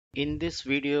In this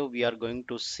video, we are going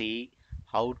to see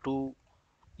how to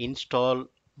install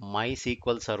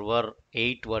MySQL Server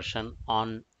 8 version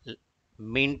on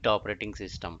Mint operating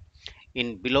system.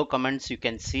 In below comments, you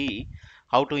can see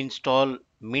how to install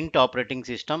Mint operating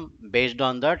system. Based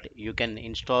on that, you can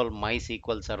install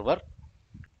MySQL Server.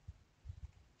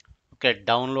 Okay,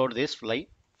 download this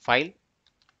file,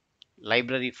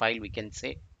 library file, we can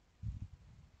say.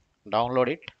 Download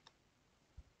it.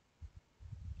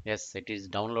 Yes, it is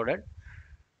downloaded.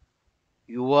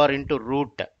 You are into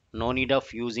root, no need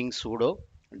of using sudo.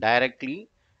 Directly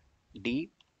dpkg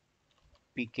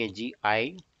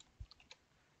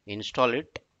install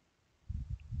it.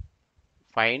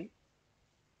 Fine.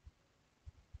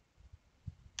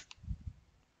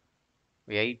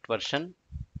 8 version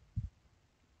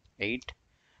 8,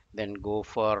 then go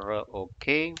for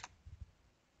OK,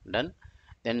 done.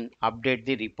 Then update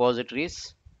the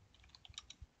repositories.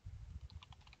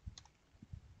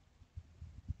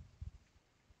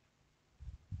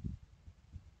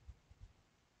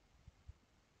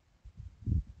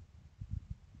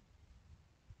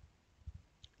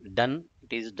 Done,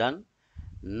 it is done.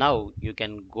 Now you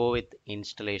can go with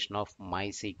installation of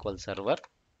MySQL Server.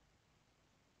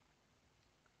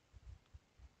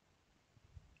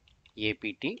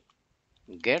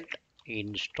 apt-get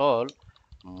install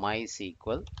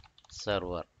MySQL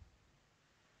Server.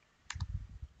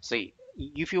 See,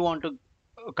 if you want to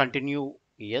continue,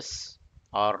 yes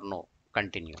or no,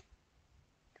 continue.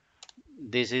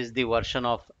 This is the version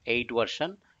of 8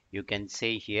 version. You can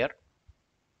say here.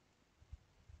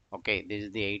 Okay, this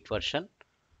is the 8 version.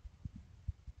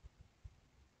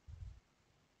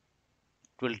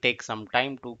 It will take some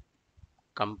time to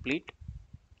complete.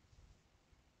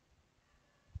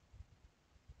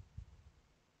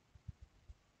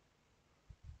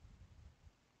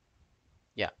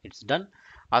 Yeah, it's done.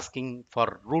 Asking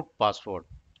for root password.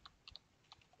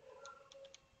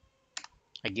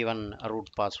 I given a root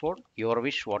password, your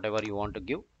wish, whatever you want to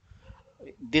give.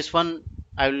 This one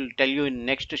I will tell you in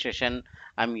next session.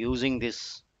 I'm using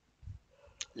this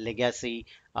legacy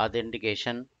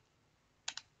authentication.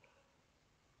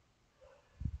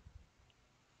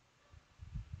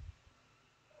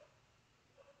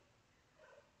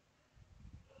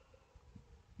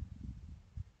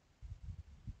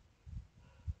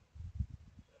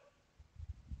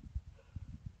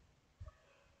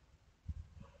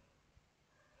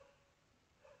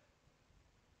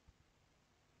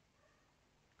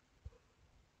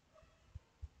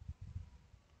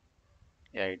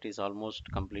 Yeah, it is almost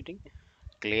completing.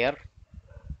 Clear.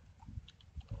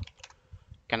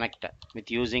 Connect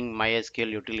with using MySQL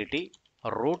utility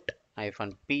root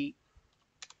 -p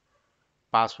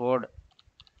password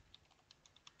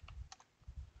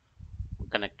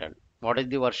connected. What is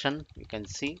the version? You can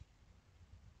see.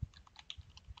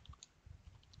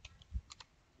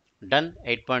 Done.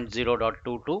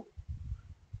 8.0.22.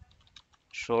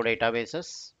 Show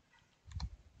databases.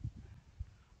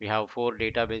 We have 4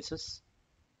 databases.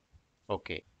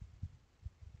 Okay.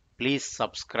 Please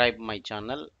subscribe my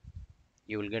channel.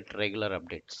 You will get regular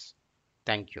updates.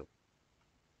 Thank you.